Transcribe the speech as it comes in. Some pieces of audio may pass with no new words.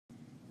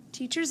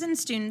Teachers and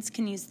students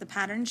can use the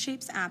Pattern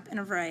Shapes app in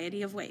a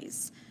variety of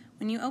ways.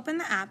 When you open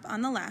the app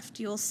on the left,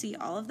 you will see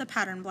all of the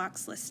pattern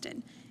blocks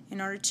listed.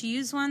 In order to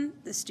use one,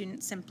 the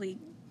student simply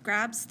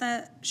grabs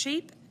the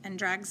shape and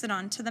drags it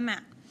onto the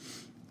mat.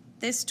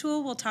 This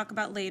tool we'll talk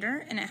about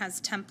later, and it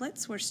has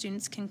templates where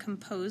students can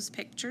compose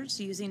pictures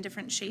using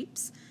different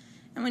shapes.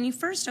 And when you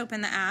first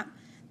open the app,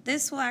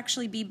 this will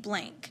actually be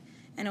blank,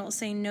 and it will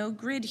say no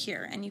grid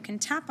here, and you can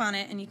tap on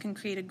it and you can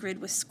create a grid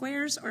with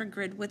squares or a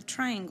grid with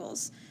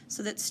triangles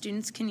so that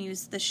students can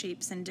use the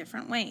shapes in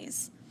different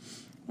ways.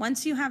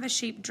 Once you have a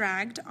shape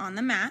dragged on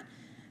the mat,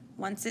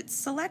 once it's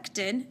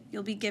selected,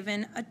 you'll be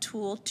given a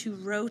tool to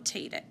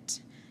rotate it.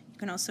 You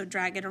can also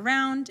drag it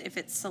around. If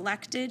it's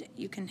selected,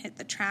 you can hit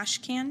the trash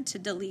can to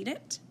delete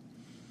it.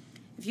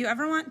 If you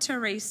ever want to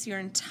erase your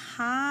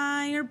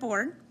entire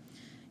board,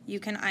 you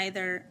can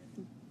either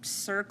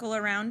circle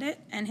around it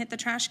and hit the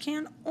trash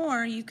can,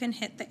 or you can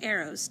hit the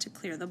arrows to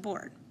clear the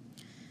board.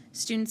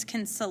 Students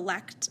can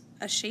select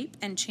a shape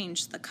and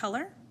change the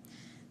color.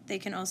 They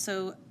can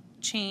also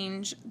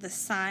change the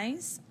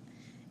size,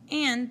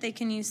 and they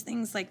can use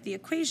things like the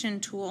equation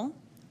tool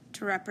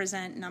to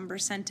represent number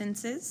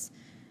sentences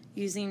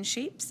using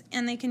shapes,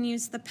 and they can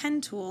use the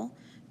pen tool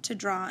to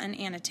draw and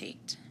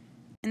annotate.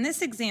 In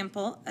this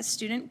example, a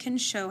student can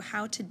show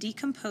how to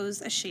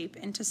decompose a shape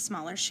into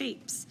smaller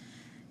shapes.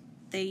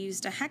 They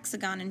used a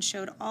hexagon and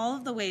showed all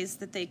of the ways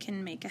that they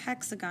can make a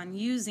hexagon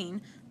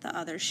using the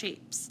other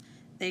shapes.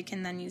 They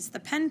can then use the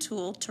pen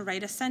tool to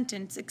write a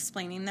sentence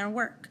explaining their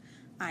work.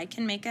 I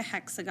can make a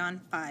hexagon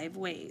 5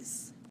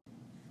 ways.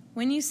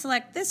 When you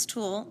select this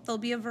tool, there'll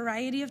be a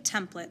variety of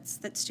templates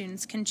that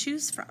students can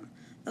choose from.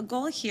 The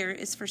goal here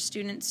is for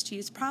students to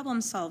use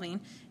problem solving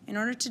in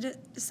order to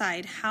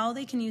decide how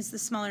they can use the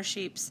smaller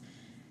shapes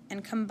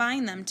and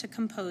combine them to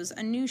compose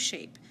a new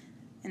shape.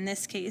 In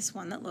this case,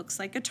 one that looks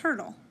like a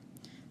turtle.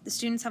 The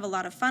students have a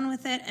lot of fun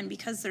with it, and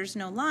because there's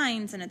no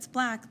lines and it's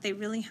black, they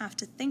really have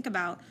to think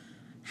about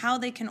how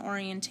they can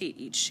orientate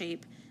each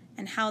shape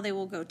and how they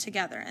will go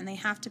together, and they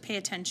have to pay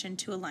attention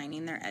to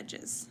aligning their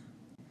edges.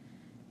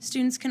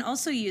 Students can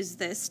also use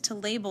this to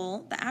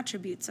label the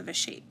attributes of a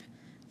shape.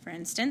 For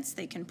instance,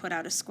 they can put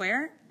out a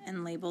square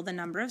and label the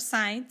number of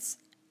sides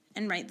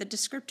and write the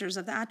descriptors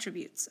of the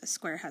attributes. A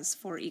square has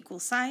 4 equal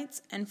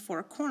sides and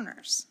 4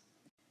 corners.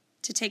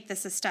 To take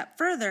this a step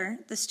further,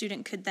 the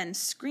student could then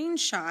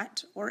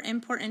screenshot or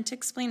import into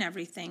Explain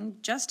Everything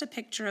just a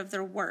picture of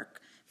their work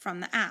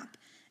from the app,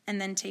 and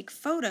then take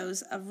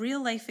photos of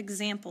real-life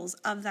examples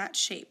of that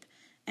shape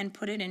and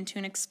put it into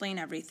an Explain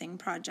Everything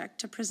project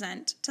to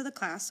present to the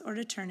class or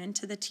to turn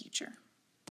into the teacher.